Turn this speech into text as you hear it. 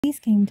These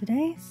came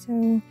today,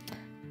 so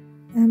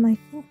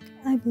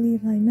I believe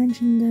I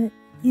mentioned it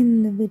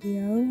in the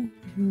video.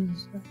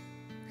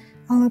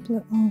 I'll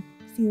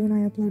see when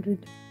I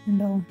uploaded, and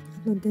I'll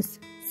upload this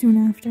soon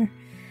after.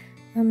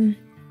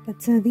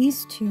 But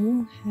these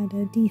two had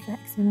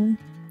defects in them,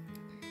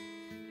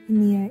 in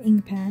the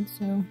Inkpad,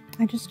 so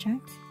I just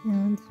checked,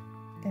 and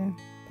they're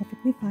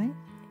perfectly fine.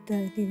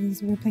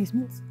 These are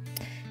replacements.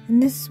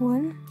 And this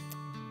one,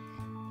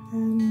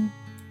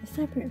 a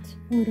separate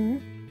order,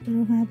 don't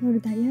know if I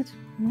uploaded that yet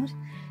or not,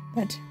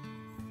 but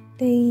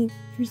they,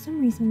 for some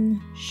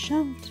reason,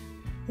 shoved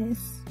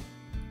this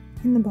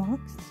in the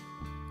box,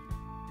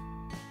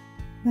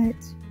 but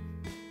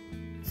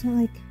it's not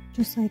like,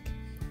 just like,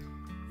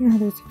 you know how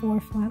there's 4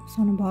 flaps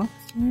on a box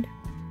lid?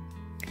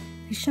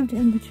 They shoved it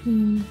in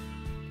between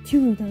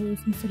 2 of those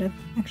instead of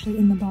actually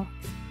in the box,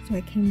 so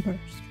it came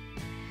first.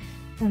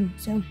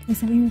 So they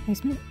sent me a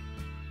replacement,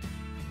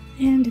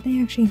 and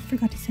they actually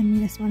forgot to send me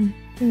this one.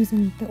 It was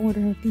in the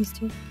order of these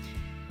two,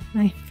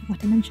 and I forgot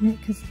to mention it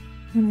because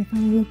when I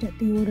finally looked at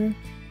the order,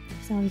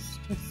 because I was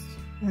just,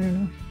 I don't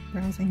know,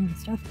 browsing and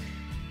stuff,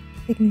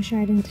 making sure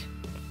I didn't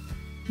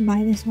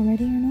buy this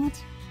already or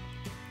not.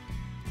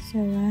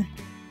 So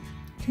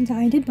turns out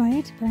I did buy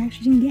it, but I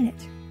actually didn't get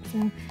it. So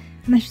I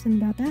messaged them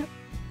about that,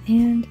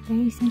 and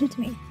they sent it to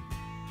me.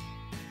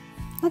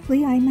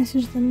 Luckily, I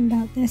messaged them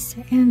about this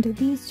and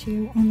these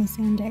two on the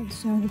same day,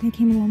 so they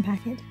came in one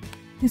packet.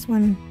 This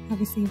one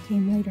obviously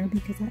came later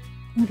because that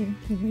order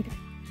came later.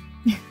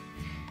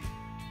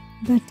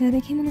 But they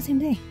came on the same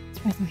day,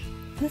 surprisingly.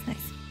 That's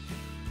nice.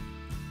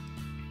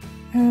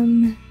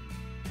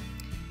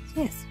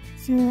 So yes,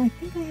 so I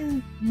think I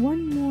have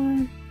one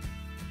more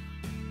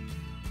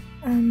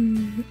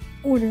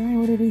order I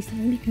ordered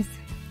recently because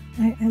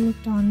I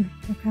looked on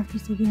the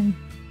Crafters TV and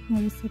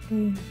noticed that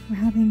they were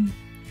having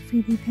a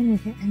freebie pin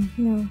with it, and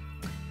you know,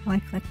 while I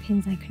collect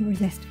pins, I couldn't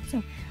resist,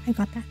 so I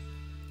got that.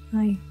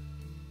 I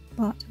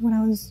bought what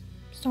I was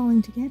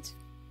stalling to get,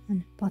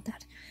 and bought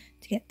that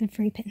to get the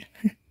free pin.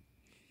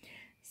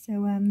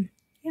 So,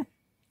 yeah.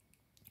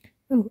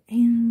 Oh,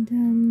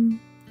 and,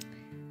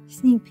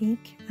 sneak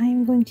peek,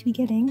 I'm going to be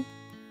getting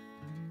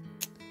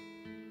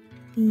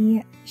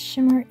the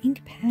Shimmer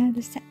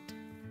Inkpad set.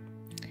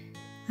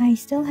 I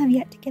still have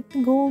yet to get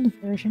the gold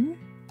version,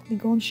 the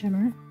gold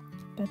shimmer,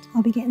 but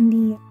I'll be getting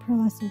the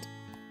pearlescent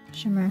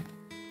shimmer.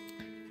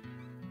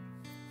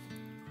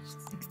 Which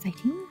is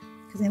exciting,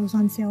 because it was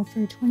on sale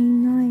for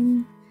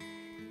 $29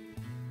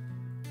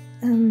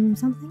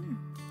 something.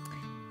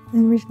 The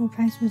original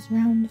price was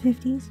around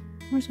 50s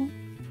or so,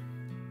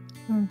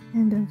 or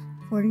end of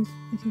 40s,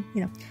 50s,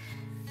 you know.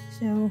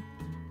 So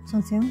it's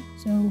on sale,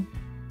 so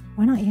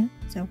why not, yeah?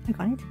 So I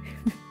got it.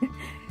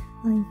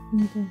 I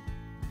need to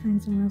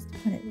find somewhere else to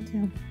put it, so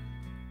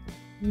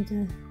I need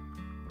to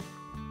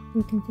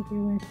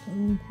reconfigure where to put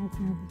my pads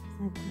now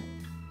because I've got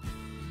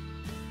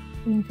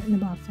it in the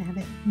box. I have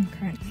it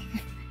currently,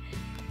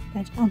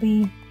 but I'll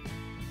be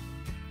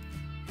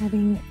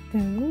having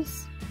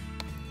those,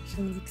 which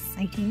is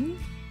exciting.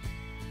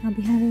 I'll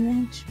be having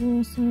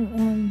actually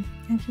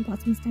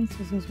bought some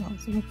stencils as well,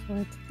 so look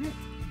forward to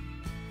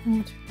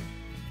that.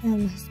 I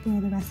won't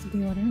spoil the rest of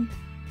the order,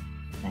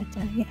 but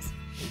yes,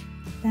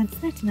 that's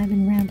that, and I've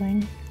been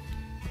rambling.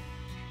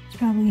 It's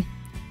probably,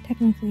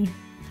 technically,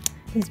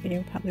 this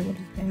video probably would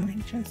have been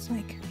like just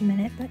like a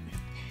minute, but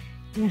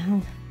you know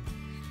how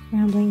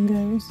rambling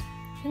goes.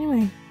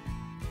 Anyway,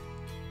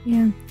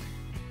 yeah,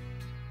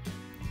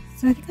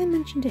 so I think I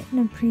mentioned it in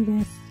a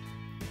previous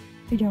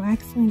video. I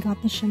accidentally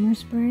got the shimmer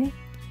spray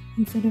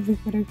instead of the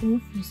glitter glue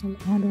for some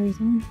odd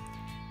reason.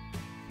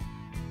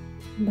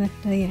 But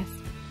yes,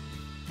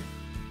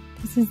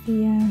 this is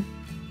the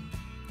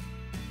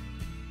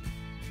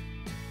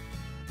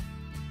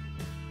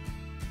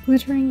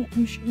Glittering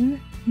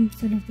Ocean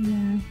instead of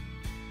the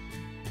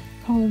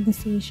Call of the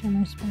Sea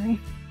shimmer spray.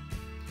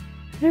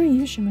 I've never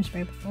used shimmer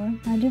spray before,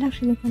 but I did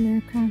actually look on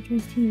their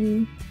Crafters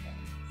TV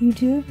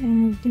YouTube,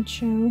 and it did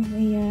show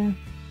a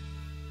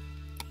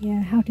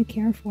how to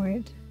care for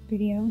it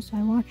video, so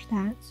I watched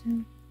that.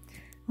 So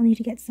I'll need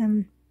to get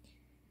some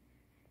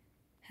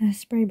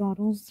spray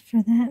bottles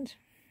for that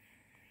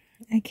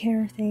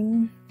care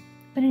thing.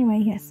 But anyway,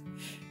 yes.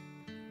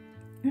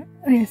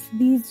 Oh yes,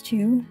 these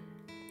two,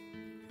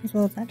 as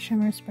well as that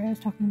shimmer spray I was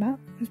talking about,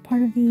 was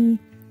part of the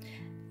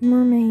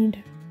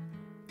mermaid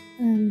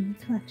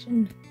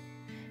collection.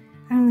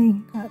 I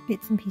only got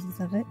bits and pieces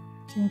of it,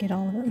 didn't get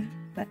all of them,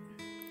 but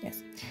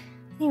yes.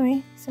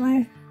 Anyway, so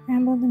I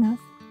rambled enough,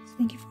 so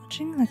thank you for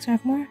watching. Like to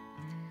have more,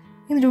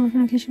 ring the door for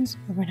notifications,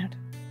 over and out.